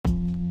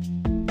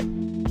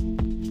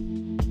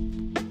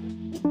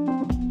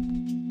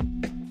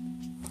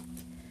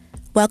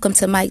Welcome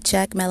to Mic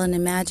Check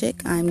Melanin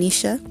Magic. I'm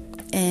Nisha,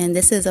 and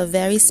this is a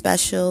very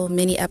special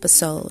mini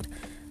episode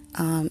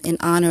in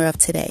honor of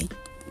today,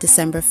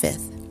 December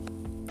 5th.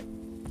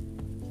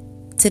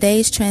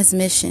 Today's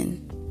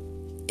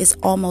transmission is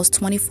almost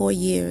 24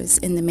 years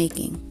in the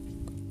making.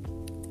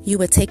 You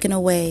were taken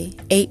away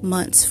 8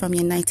 months from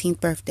your 19th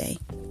birthday.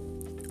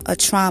 A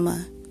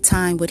trauma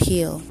time would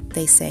heal,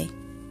 they say.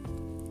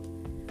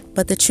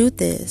 But the truth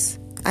is,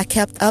 I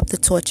kept up the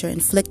torture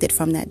inflicted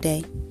from that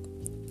day,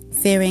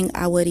 fearing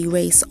I would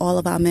erase all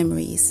of our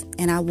memories,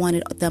 and I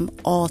wanted them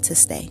all to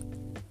stay.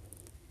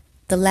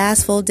 The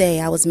last full day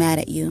I was mad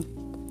at you,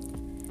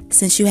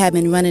 since you had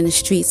been running the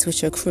streets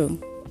with your crew.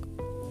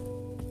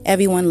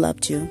 Everyone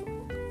loved you.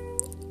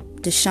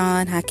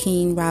 Deshaun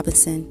Hakeem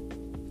Robinson,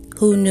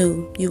 who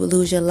knew you would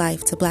lose your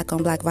life to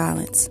black-on-black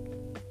violence?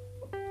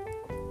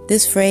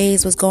 This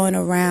phrase was going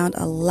around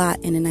a lot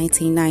in the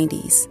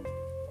 1990s,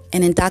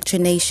 and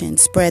indoctrination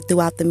spread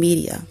throughout the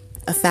media,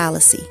 a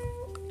fallacy.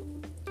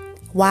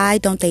 Why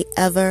don't they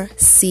ever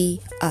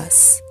see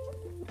us?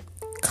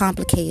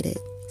 Complicated,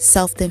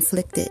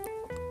 self-inflicted,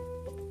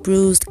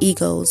 bruised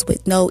egos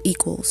with no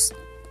equals,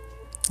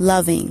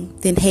 loving,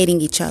 then hating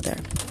each other,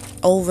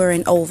 over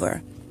and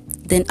over,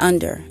 then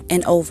under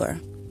and over,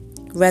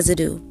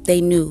 residue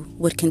they knew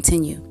would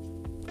continue.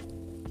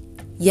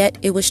 Yet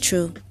it was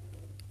true,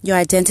 your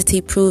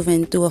identity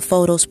proven through a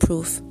photo's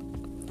proof.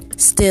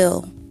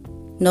 Still,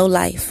 no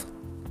life,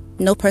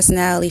 no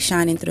personality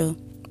shining through.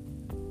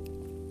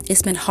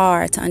 It's been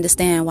hard to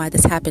understand why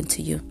this happened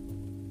to you.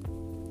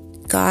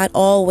 God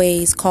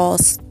always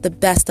calls the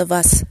best of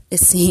us, it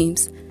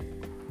seems.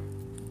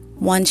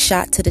 One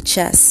shot to the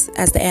chest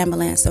as the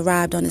ambulance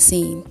arrived on the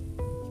scene.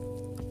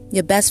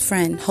 Your best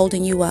friend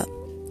holding you up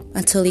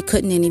until he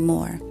couldn't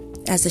anymore,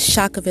 as the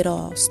shock of it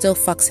all still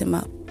fucks him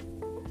up.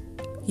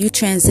 You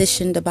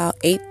transitioned about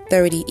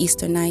 8:30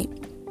 Eastern night,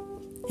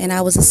 and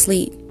I was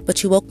asleep,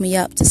 but you woke me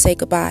up to say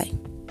goodbye.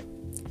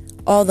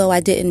 Although I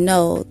didn't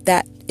know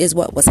that is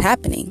what was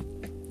happening,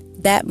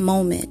 that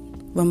moment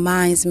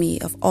reminds me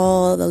of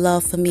all the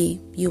love for me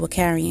you were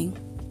carrying.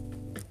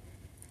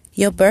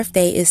 Your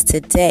birthday is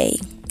today,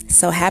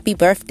 so happy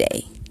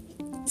birthday.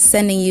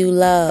 Sending you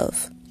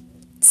love,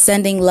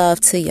 sending love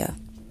to you.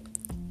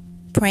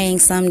 Praying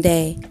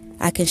someday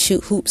I can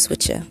shoot hoops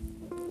with you.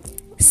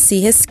 See,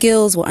 his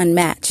skills were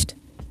unmatched.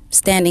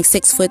 Standing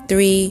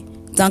 6'3",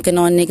 dunking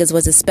on niggas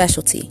was his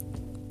specialty.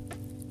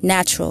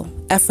 Natural,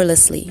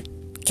 effortlessly,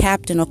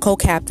 captain or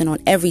co-captain on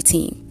every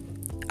team.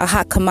 A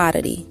hot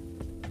commodity.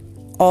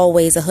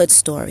 Always a hood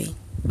story.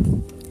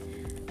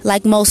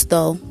 Like most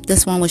though,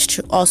 this one was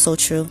also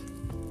true.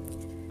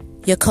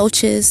 Your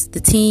coaches, the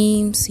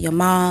teams, your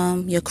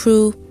mom, your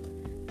crew,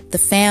 the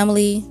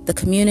family, the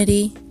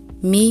community,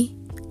 me,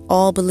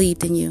 all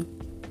believed in you.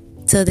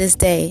 Till this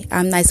day,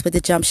 I'm nice with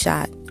the jump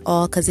shot,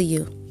 all 'cause of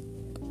you.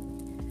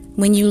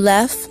 When you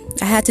left,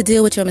 I had to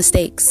deal with your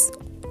mistakes.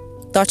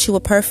 Thought you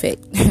were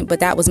perfect, but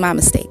that was my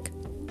mistake.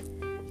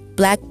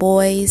 Black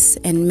boys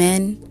and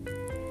men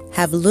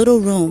have little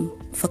room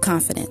for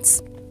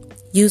confidence,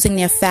 using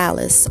their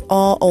phallus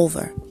all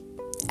over,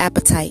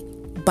 appetite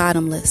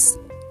bottomless.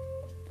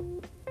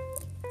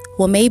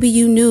 Well, maybe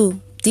you knew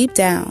deep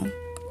down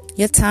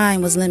your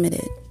time was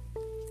limited.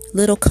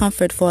 Little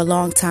comfort for a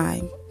long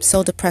time,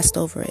 so depressed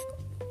over it.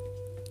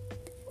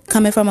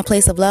 Coming from a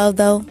place of love,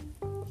 though,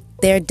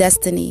 their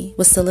destiny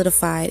was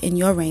solidified in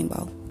your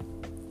rainbow.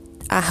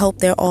 I hope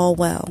they're all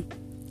well.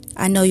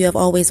 I know you have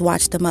always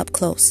watched them up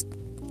close.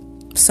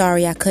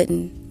 Sorry I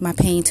couldn't, my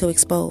pain too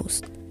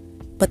exposed.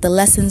 But the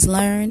lessons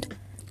learned,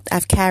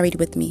 I've carried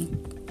with me.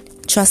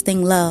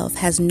 Trusting love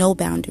has no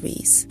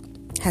boundaries,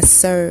 has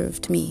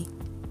served me.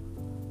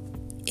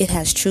 It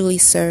has truly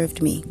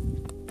served me.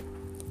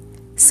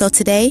 So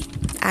today,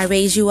 I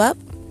raise you up,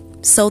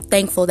 so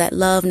thankful that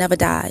love never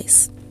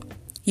dies.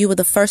 You were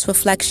the first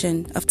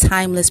reflection of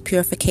timeless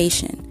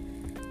purification,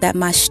 that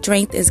my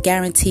strength is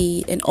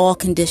guaranteed in all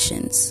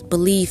conditions.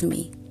 Believe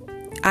me,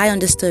 I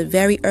understood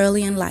very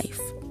early in life,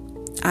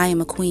 I am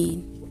a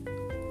queen.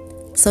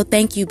 So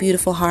thank you,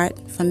 beautiful heart,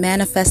 for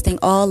manifesting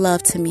all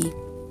love to me.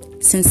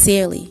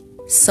 Sincerely,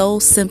 so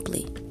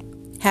simply.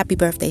 Happy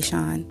birthday,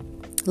 Sean.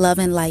 Love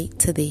and light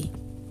to thee.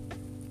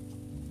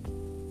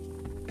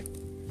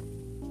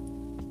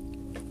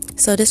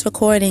 So this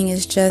recording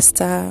is just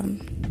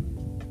an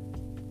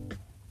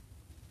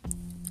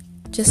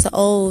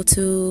ode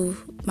to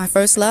my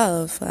first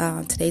love.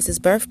 Today's his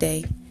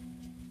birthday.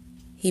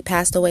 He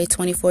passed away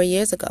 24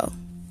 years ago.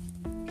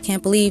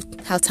 Can't believe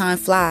how time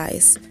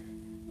flies,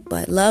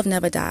 but love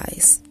never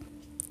dies.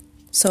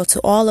 So to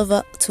all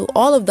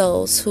of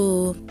those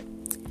who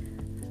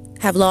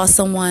have lost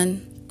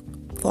someone,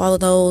 for all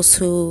of those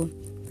who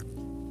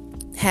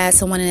had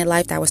someone in their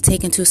life that was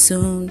taken too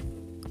soon,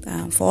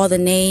 for all the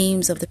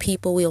names of the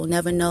people we will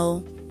never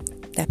know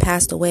that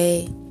passed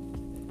away,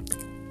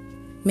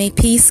 may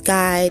peace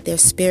guide their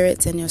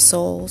spirits and their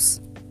souls.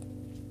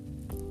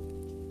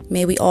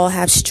 May we all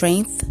have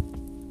strength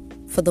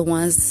for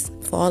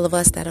all of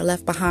us that are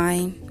left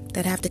behind,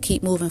 that have to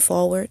keep moving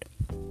forward.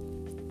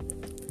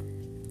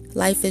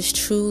 Life is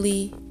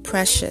truly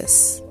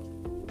precious.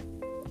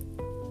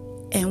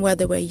 And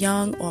whether we're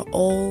young or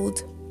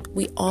old,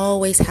 we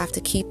always have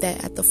to keep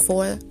that at the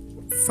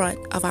forefront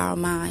of our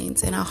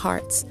minds and our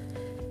hearts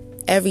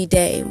every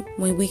day,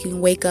 when we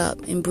can wake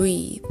up and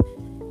breathe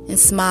and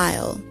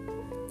smile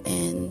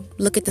and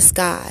look at the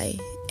sky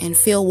and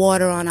feel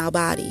water on our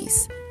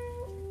bodies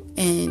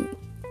and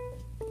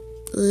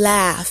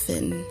laugh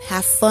and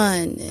have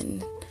fun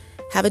and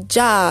have a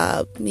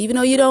job, even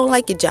though you don't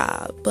like your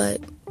job, but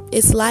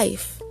it's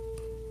life.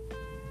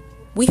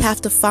 We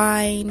have to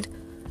find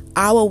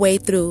our way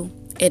through,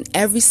 and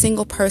every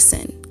single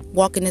person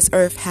walking this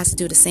earth has to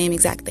do the same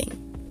exact thing.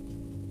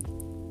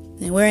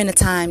 And we're in a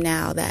time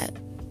now that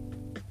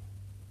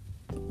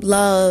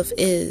love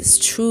is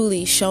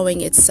truly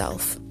showing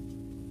itself.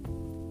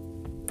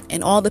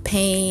 And all the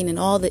pain and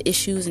all the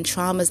issues and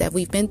traumas that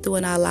we've been through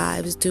in our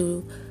lives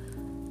do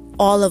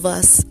all of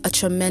us a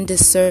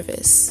tremendous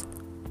service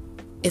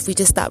if we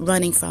just stop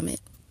running from it.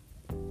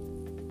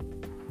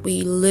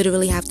 We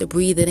literally have to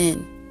breathe it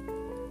in.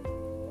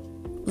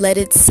 Let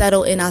it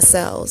settle in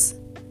ourselves.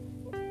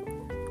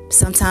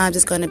 Sometimes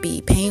it's going to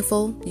be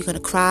painful. You're going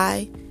to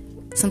cry.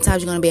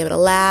 Sometimes you're going to be able to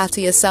laugh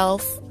to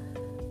yourself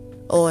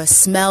or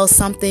smell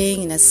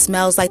something and it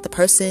smells like the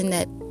person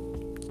that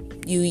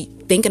you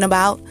thinking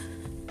about.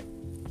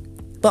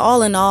 But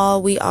all in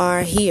all, we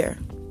are here.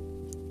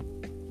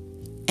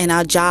 And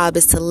our job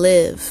is to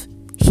live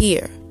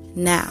here,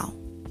 now.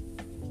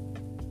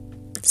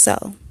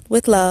 So,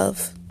 with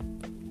love,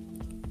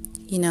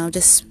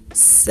 just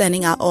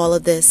sending out all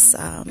of this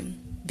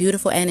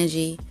beautiful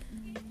energy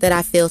that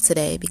I feel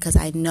today, because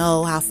I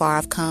know how far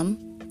I've come.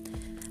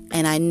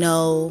 And I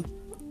know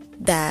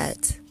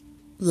that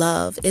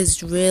love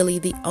is really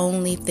the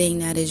only thing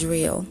that is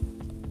real.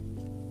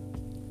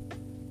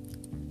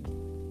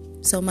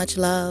 So much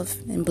love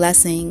and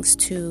blessings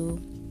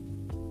to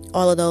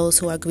all of those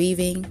who are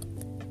grieving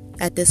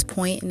at this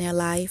point in their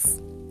life,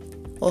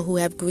 or who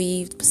have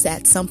grieved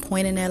at some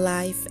point in their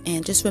life.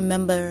 And just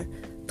remember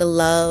the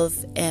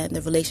love and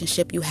the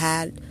relationship you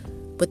had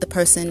with the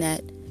person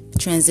that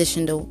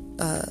transitioned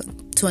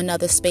to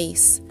another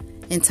space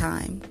in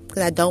time.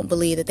 Because I don't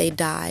believe that they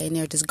die and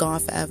they're just gone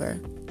forever.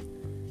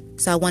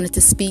 So I wanted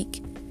to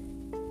speak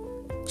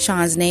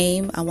Sean's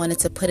name. I wanted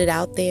to put it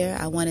out there.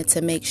 I wanted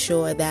to make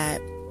sure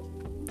that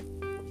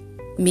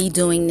me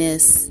doing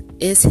this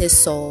is his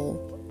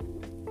soul.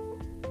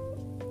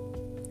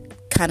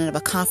 Kind of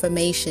a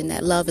confirmation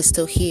that love is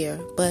still here.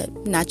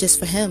 But not just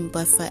for him,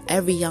 but for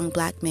every young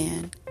black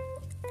man,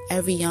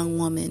 every young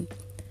woman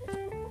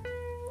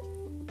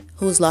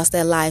who's lost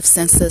their life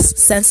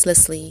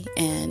senselessly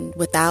and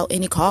without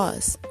any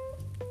cause.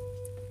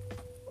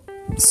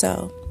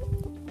 So,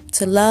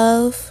 to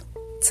love,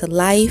 to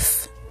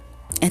life,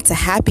 and to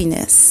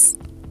happiness.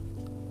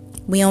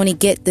 We only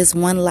get this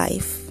one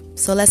life,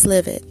 so let's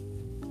live it.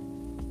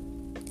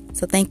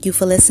 So thank you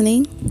for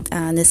listening.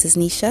 This is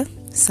Nisha.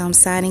 So I'm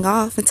signing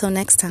off until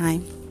next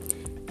time.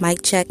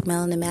 Mic check,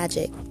 Melanin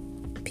Magic.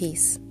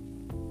 Peace.